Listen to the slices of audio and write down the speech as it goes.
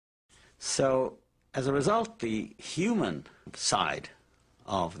So, as a result, the human side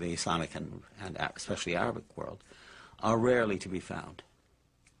of the Islamic and especially Arabic world are rarely to be found.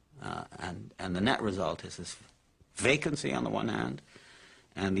 And the net result is this vacancy on the one hand,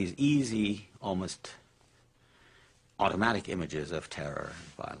 and these easy, almost automatic images of terror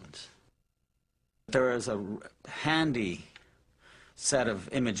and violence. There is a handy set of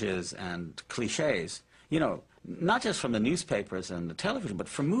images and cliches, you know, not just from the newspapers and the television, but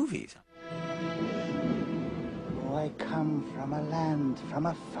from movies. Oh, I come from a land, from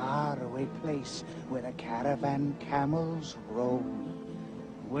a faraway place, where a caravan camels roam.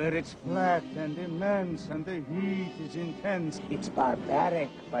 Where it's flat and immense and the heat is intense. It's barbaric,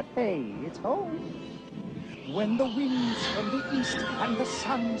 but hey, it's home. When the wind's from the east and the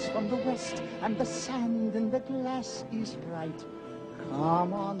sun's from the west and the sand in the glass is bright,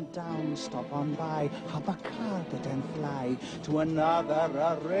 come on down, stop on by, hop a carpet and fly to another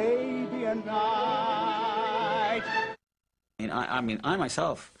Arabian night. I mean, I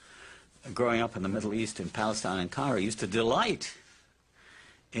myself, growing up in the Middle East, in Palestine and Cairo, used to delight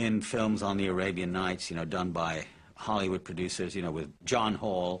in films on the Arabian Nights, you know, done by Hollywood producers, you know, with John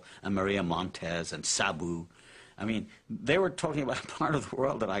Hall and Maria Montez and Sabu. I mean, they were talking about a part of the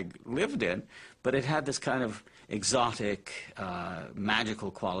world that I lived in, but it had this kind of exotic,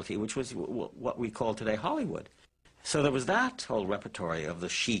 magical quality, which was what we call today Hollywood. So there was that whole repertory of the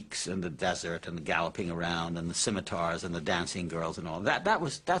sheiks and the desert and the galloping around and the scimitars and the dancing girls and all that.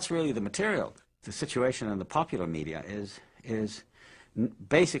 That's really the material. The situation in the popular media is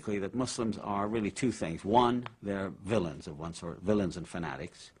basically that Muslims are really two things. One, they're villains of one sort, villains and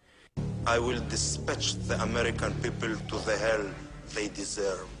fanatics. I will dispatch the American people to the hell they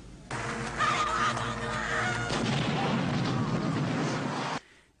deserve.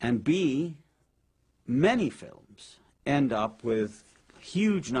 And B, many films end up with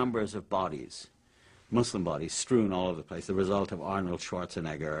huge numbers of bodies, Muslim bodies, strewn all over the place, the result of Arnold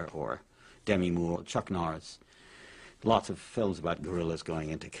Schwarzenegger or Demi Moore, Chuck Norris. Lots of films about guerrillas going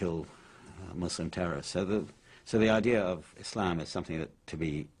in to kill Muslim terrorists. So the idea of Islam is something that to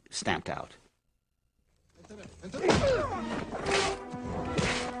be stamped out.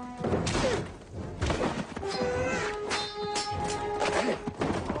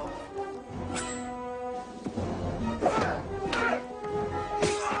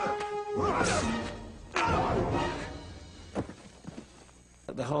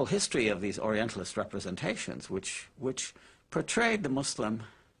 The whole history of these Orientalist representations, which portrayed the Muslim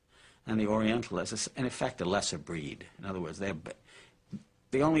and the Oriental as, in effect, a lesser breed. In other words,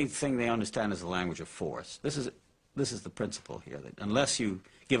 the only thing they understand is the language of force. This is the principle here, that unless you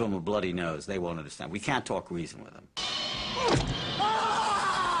give them a bloody nose, they won't understand. We can't talk reason with them.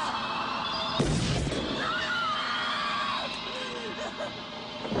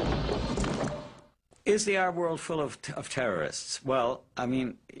 Is the Arab world full of terrorists? Well, I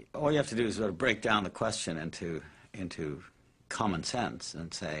mean, all you have to do is sort of break down the question into common sense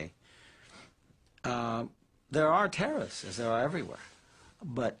and say, there are terrorists, as there are everywhere.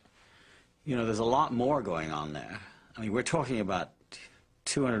 But, you know, there's a lot more going on there. I mean, we're talking about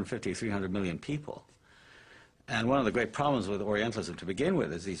 250, 300 million people. And one of the great problems with Orientalism to begin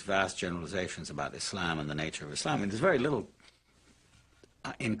with is these vast generalizations about Islam and the nature of Islam. I mean, there's very little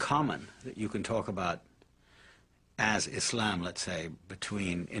in common that you can talk about as Islam, let's say,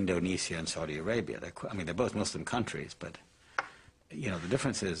 between Indonesia and Saudi Arabia. I mean, they're both Muslim countries, but, you know, the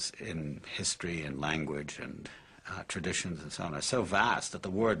differences in history and language and traditions and so on are so vast that the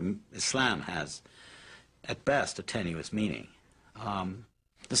word Islam has, at best, a tenuous meaning.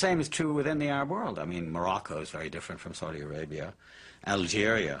 The same is true within the Arab world. I mean, Morocco is very different from Saudi Arabia.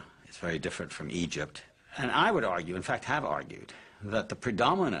 Algeria is very different from Egypt. And I would argue, in fact have argued, that the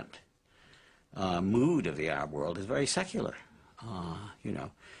predominant mood of the Arab world is very secular. You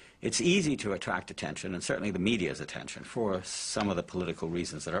know, it's easy to attract attention, and certainly the media's attention, for some of the political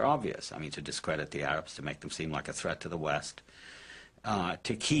reasons that are obvious. I mean, to discredit the Arabs, to make them seem like a threat to the West,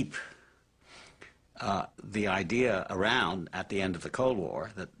 to keep the idea around at the end of the Cold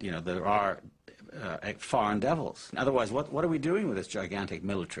War that, you know, there are foreign devils. Otherwise, what are we doing with this gigantic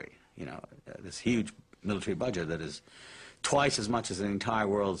military? You know, this huge military budget that is twice as much as the entire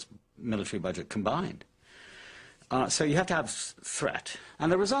world's military budget combined. So you have to have threat.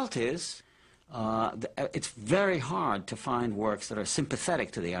 And the result is it's very hard to find works that are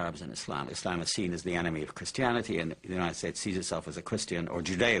sympathetic to the Arabs and Islam. Islam is seen as the enemy of Christianity, and the United States sees itself as a Christian or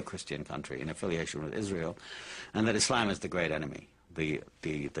Judeo-Christian country in affiliation with Israel, and that Islam is the great enemy, the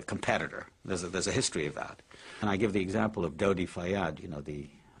competitor. There's a history of that. And I give the example of Dodi Fayad, you know, the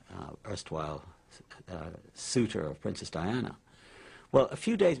erstwhile suitor of Princess Diana. Well, a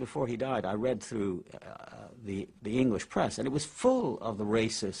few days before he died, I read through the English press, and it was full of the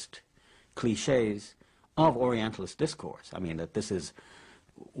racist cliches of Orientalist discourse. I mean, that this is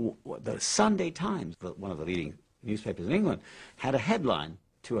the Sunday Times, one of the leading newspapers in England, had a headline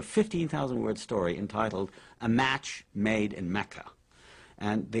to a 15,000-word story entitled "A Match Made in Mecca."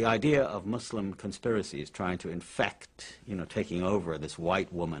 And the idea of Muslim conspiracies trying to infect, taking over this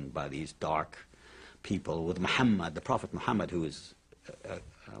white woman by these dark people with Muhammad, the Prophet Muhammad, who is a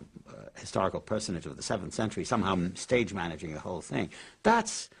historical personage of the 7th century, somehow stage managing the whole thing.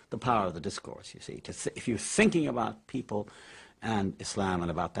 That's the power of the discourse, you see. If you're thinking about people and Islam and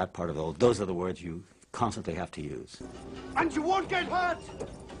about that part of the world, those are the words you constantly have to use. And you won't get hurt!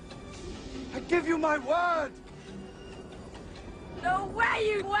 I give you my word! No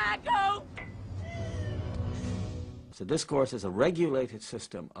way, you wacko! So discourse is a regulated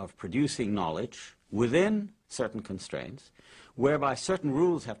system of producing knowledge within certain constraints, whereby certain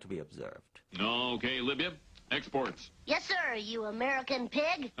rules have to be observed. Okay, Libya, exports. Yes, sir, you American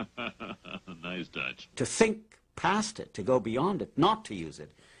pig. Nice touch. To think past it, to go beyond it, not to use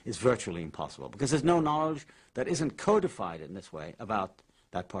it, is virtually impossible, because there's no knowledge that isn't codified in this way about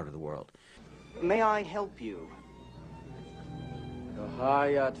that part of the world. May I help you?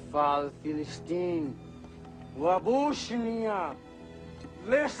 Hayat fal Philistine. Wabushnia.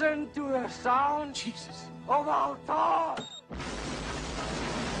 Listen to the sound, Jesus, of our thought.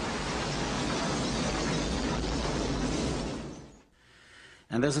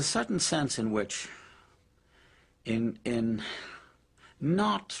 And there's a certain sense in which, in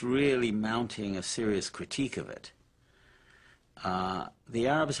not really mounting a serious critique of it, the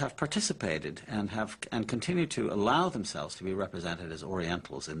Arabs have participated and continue to allow themselves to be represented as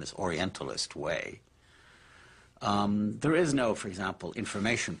Orientals in this Orientalist way. There is no, for example,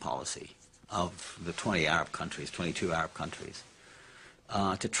 information policy of the 20 Arab countries, 22 Arab countries,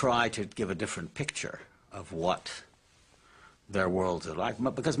 to try to give a different picture of what their worlds are like,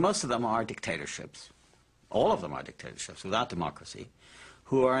 because most of them are dictatorships. All of them are dictatorships without democracy,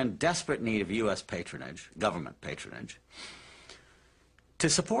 who are in desperate need of U.S. patronage, government patronage, to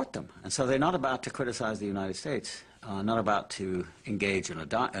support them. And so they're not about to criticize the United States, not about to engage in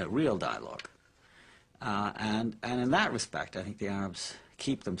a real dialogue. And in that respect, I think the Arabs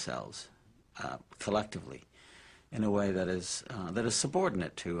keep themselves collectively in a way that is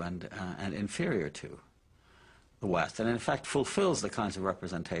subordinate to and inferior to the West, and in fact fulfills the kinds of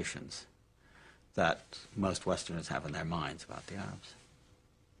representations that most Westerners have in their minds about the Arabs.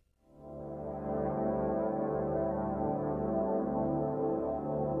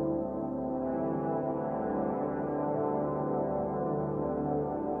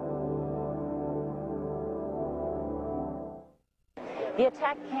 The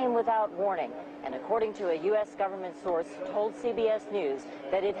attack came without warning, and according to a U.S. government source, told CBS News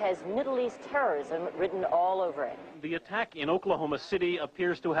that it has Middle East terrorism written all over it. The attack in Oklahoma City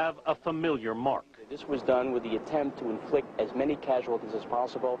appears to have a familiar mark. This was done with the attempt to inflict as many casualties as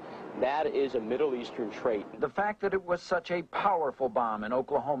possible. That is a Middle Eastern trait. The fact that it was such a powerful bomb in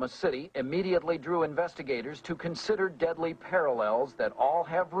Oklahoma City immediately drew investigators to consider deadly parallels that all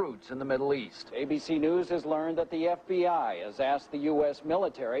have roots in the Middle East. ABC News has learned that the FBI has asked the U.S.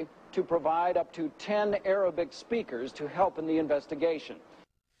 military to provide up to 10 Arabic speakers to help in the investigation.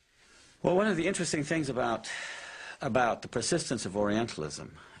 Well, one of the interesting things about the persistence of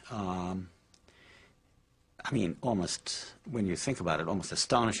Orientalism, I mean, almost, when you think about it, almost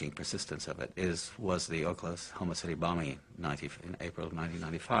astonishing persistence of it was the Oklahoma City bombing in April of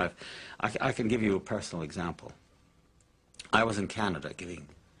 1995. I can give you a personal example. I was in Canada giving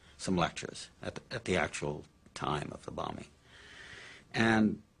some lectures at the actual time of the bombing.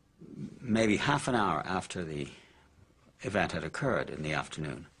 And maybe half an hour after the event had occurred in the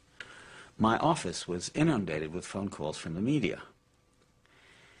afternoon, my office was inundated with phone calls from the media.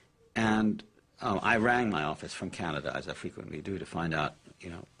 And I rang my office from Canada, as I frequently do, to find out,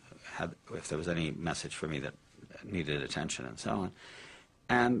 if there was any message for me that needed attention and so on.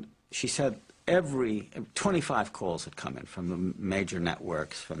 And she said 25 calls had come in from the major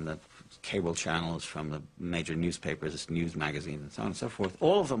networks, from the cable channels, from the major newspapers, news magazines, and so on and so forth,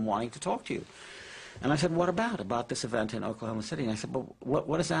 all of them wanting to talk to you. And I said, what about this event in Oklahoma City? And I said, well,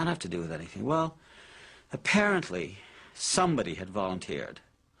 what does that have to do with anything? Well, apparently somebody had volunteered,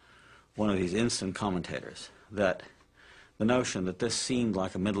 one of these instant commentators, that the notion that this seemed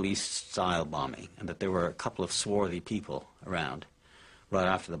like a Middle East-style bombing and that there were a couple of swarthy people around right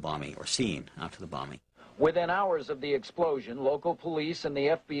after the bombing, or seen after the bombing. Within hours of the explosion, local police and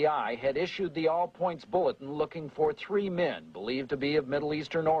the FBI had issued the all-points bulletin looking for 3 men believed to be of Middle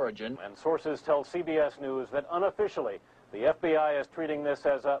Eastern origin. And sources tell CBS News that unofficially, The FBI is treating this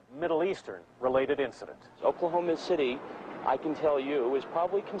as a Middle Eastern-related incident. Oklahoma City, I can tell you, is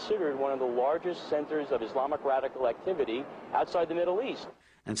probably considered one of the largest centers of Islamic radical activity outside the Middle East.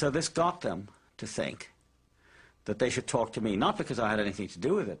 And so this got them to think that they should talk to me, not because I had anything to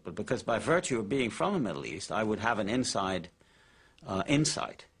do with it, but because by virtue of being from the Middle East, I would have an insight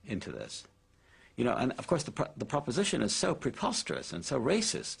into this. You know, and of course the proposition is so preposterous and so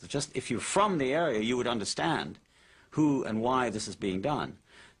racist that just if you're from the area, you would understand who and why this is being done.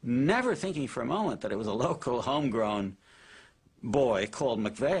 Never thinking for a moment that it was a local, homegrown boy called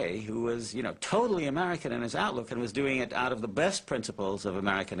McVeigh who was, you know, totally American in his outlook and was doing it out of the best principles of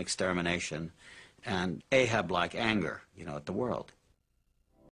American extermination and Ahab-like anger, you know, at the world.